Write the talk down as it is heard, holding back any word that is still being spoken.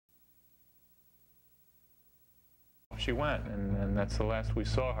she went, and that's the last we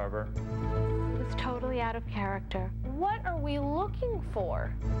saw of her. It was totally out of character. What are we looking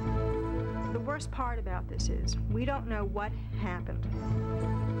for? The worst part about this is we don't know what happened.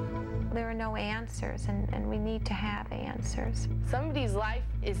 There are no answers, and we need to have answers. Somebody's life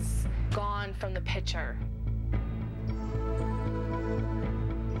is gone from the picture.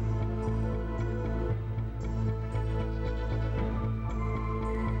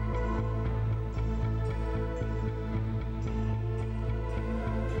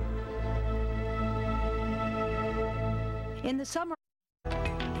 In the summer,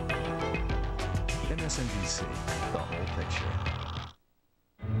 MSNBC, the whole picture.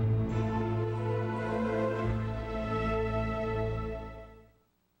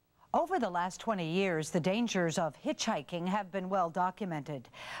 over the last 20 years, the dangers of hitchhiking have been well documented.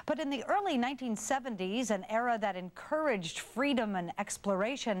 But in the early 1970s, an era that encouraged freedom and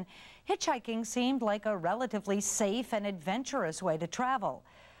exploration, hitchhiking seemed like a relatively safe and adventurous way to travel.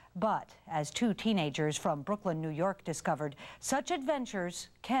 But as two teenagers from Brooklyn, New York discovered, such adventures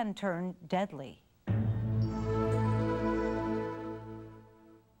can turn deadly.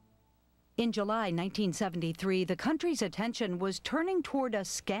 In July 1973, the country's attention was turning toward a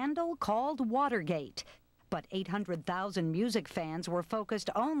scandal called Watergate. But 800,000 music fans were focused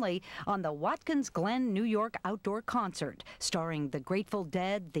only on the Watkins Glen, New York outdoor concert, starring the Grateful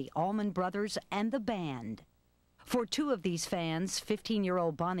Dead, the Allman Brothers, and the band. For two of these fans,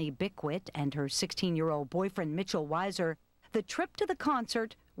 15-year-old Bonnie Bickwit and her 16-year-old boyfriend Mitchel Weiser, the trip to the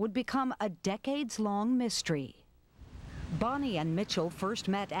concert would become a decades-long mystery. Bonnie and Mitchel first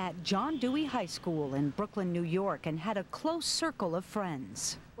met at John Dewey High School in Brooklyn, New York, and had a close circle of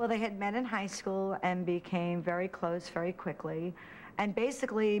friends. Well, they had met in high school and became very close very quickly. And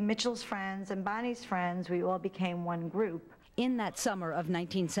basically, Mitchel's friends and Bonnie's friends, we all became one group. In that summer of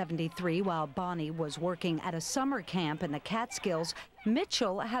 1973, while Bonnie was working at a summer camp in the Catskills,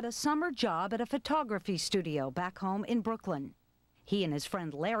 Mitchel had a summer job at a photography studio back home in Brooklyn. He and his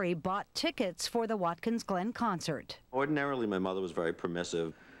friend Larry bought tickets for the Watkins Glen concert. Ordinarily, my mother was very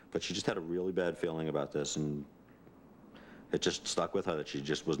permissive, but she just had a really bad feeling about this, and it just stuck with her that she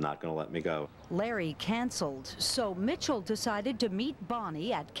just was not going to let me go. Larry canceled, so Mitchel decided to meet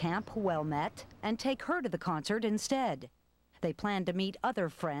Bonnie at Camp Wel-Met and take her to the concert instead. They planned to meet other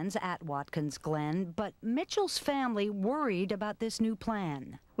friends at Watkins Glen, but Mitchel's family worried about this new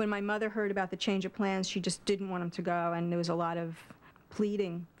plan. When my mother heard about the change of plans, she just didn't want him to go, and there was a lot of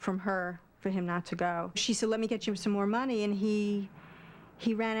pleading from her for him not to go. She said, "Let me get you some more money," and he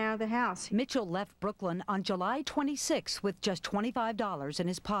ran out of the house. Mitchel left Brooklyn on July 26 with just $25 in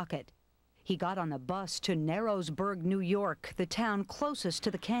his pocket. He got on a bus to Narrowsburg, New York, the town closest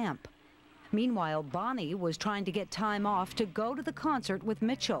to the camp. Meanwhile, Bonnie was trying to get time off to go to the concert with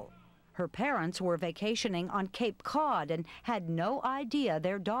Mitchel. Her parents were vacationing on Cape Cod and had no idea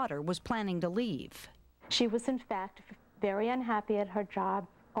their daughter was planning to leave. She was, in fact, very unhappy at her job.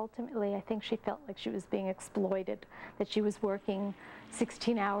 Ultimately, I think she felt like she was being exploited, that she was working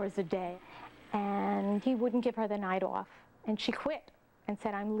 16 hours a day. And he wouldn't give her the night off. And she quit and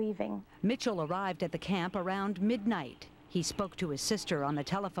said, "I'm leaving." Mitchel arrived at the camp around midnight. He spoke to his sister on the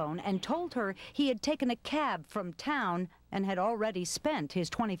telephone and told her he had taken a cab from town and had already spent his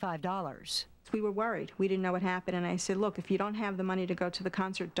 $25. We were worried. We didn't know what happened, and I said, "Look, if you don't have the money to go to the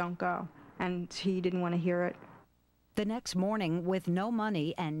concert, don't go." And he didn't want to hear it. The next morning, with no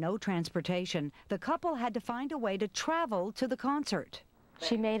money and no transportation, the couple had to find a way to travel to the concert.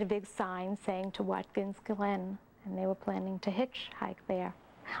 She made a big sign saying to Watkins Glen, and they were planning to hitchhike there.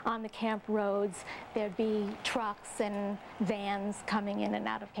 On the camp roads, there'd be trucks and vans coming in and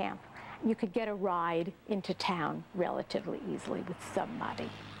out of camp. You could get a ride into town relatively easily with somebody.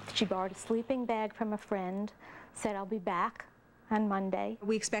 She borrowed a sleeping bag from a friend, said, "I'll be back on Monday."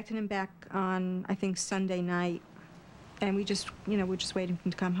 We expected him back on, I think, Sunday night, and we just, we're just waiting for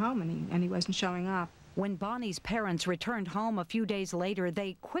him to come home, and he wasn't showing up. When Bonnie's parents returned home a few days later,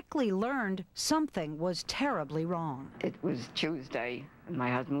 they quickly learned something was terribly wrong. It was Tuesday, and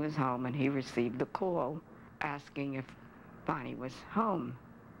my husband was home, and he received a call asking if Bonnie was home.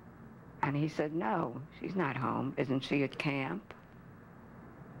 And he said, "No, she's not home. Isn't she at camp?"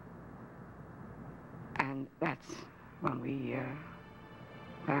 And that's when we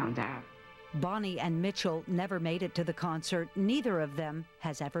found out. Bonnie and Mitchel never made it to the concert. Neither of them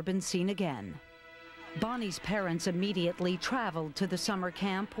has ever been seen again. Bonnie's parents immediately traveled to the summer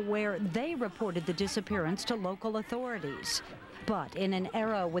camp, where they reported the disappearance to local authorities. But in an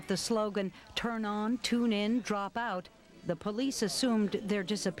era with the slogan, "Turn on, tune in, drop out," the police assumed their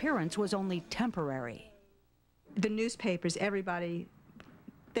disappearance was only temporary. The newspapers, everybody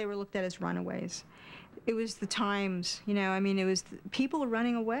they were looked at as runaways. It was the times, you know, I mean, it was, people were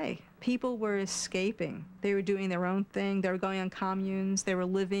running away. People were escaping. They were doing their own thing. They were going on communes. They were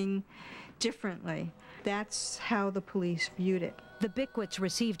living differently. That's how the police viewed it. The Bickwits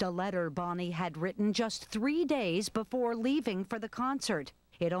received a letter Bonnie had written just 3 days before leaving for the concert.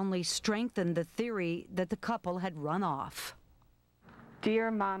 It only strengthened the theory that the couple had run off. Dear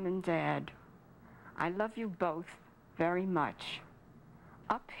Mom and Dad, I love you both very much.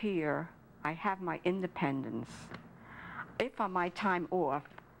 Up here, I have my independence. If on my time off,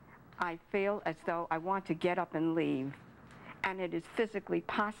 I feel as though I want to get up and leave, and it is physically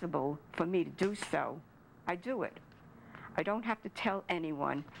possible for me to do so, I do it. I don't have to tell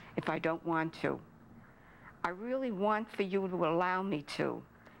anyone if I don't want to. I really want for you to allow me to,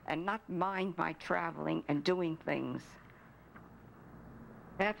 and not mind my traveling and doing things.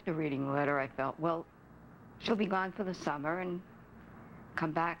 After reading the letter, I felt, well, she'll be gone for the summer and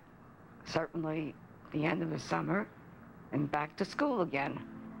come back certainly the end of the summer and back to school again.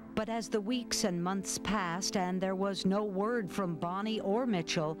 But as the weeks and months passed and there was no word from Bonnie or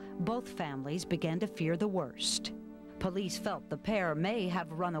Mitchell, both families began to fear the worst. Police felt the pair may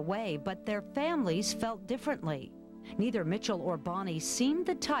have run away, but their families felt differently. Neither Mitchell or Bonnie seemed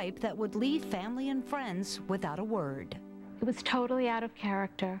the type that would leave family and friends without a word. It was totally out of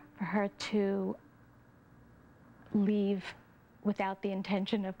character for her to leave without the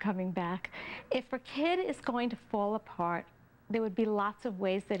intention of coming back. If a kid is going to fall apart, there would be lots of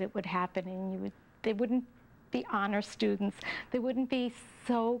ways that it would happen, and they wouldn't be honor students. They wouldn't be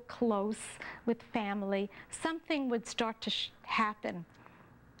so close with family. Something would start to happen.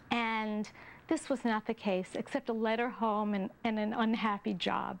 And this was not the case, except a letter home and an unhappy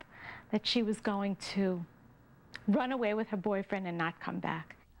job, that she was going to run away with her boyfriend and not come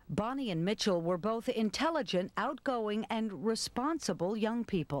back. Bonnie and Mitchell were both intelligent, outgoing, and responsible young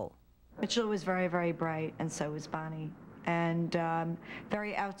people. Mitchell was very, very bright, and so was Bonnie. And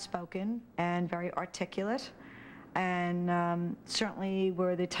very outspoken and very articulate, and certainly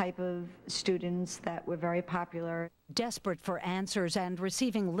were the type of students that were very popular. Desperate for answers and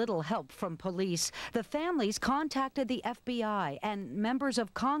receiving little help from police, the families contacted the FBI and members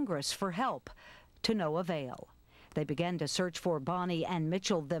of Congress for help, to no avail. They began to search for Bonnie and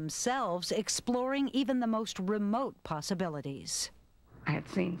Mitchell themselves, exploring even the most remote possibilities. I had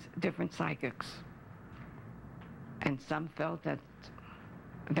seen different psychics, and some felt that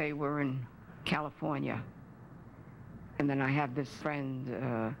they were in California. And then I have this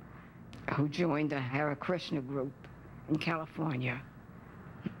friend who joined a Hare Krishna group in California.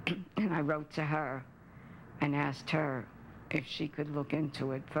 And I wrote to her and asked her if she could look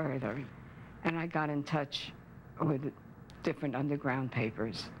into it further. And I got in touch with different underground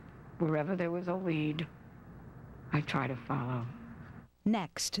papers. Wherever there was a lead, I try to follow.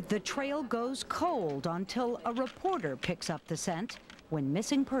 Next, the trail goes cold until a reporter picks up the scent when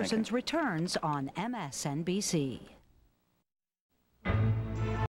Missing Persons returns on MSNBC.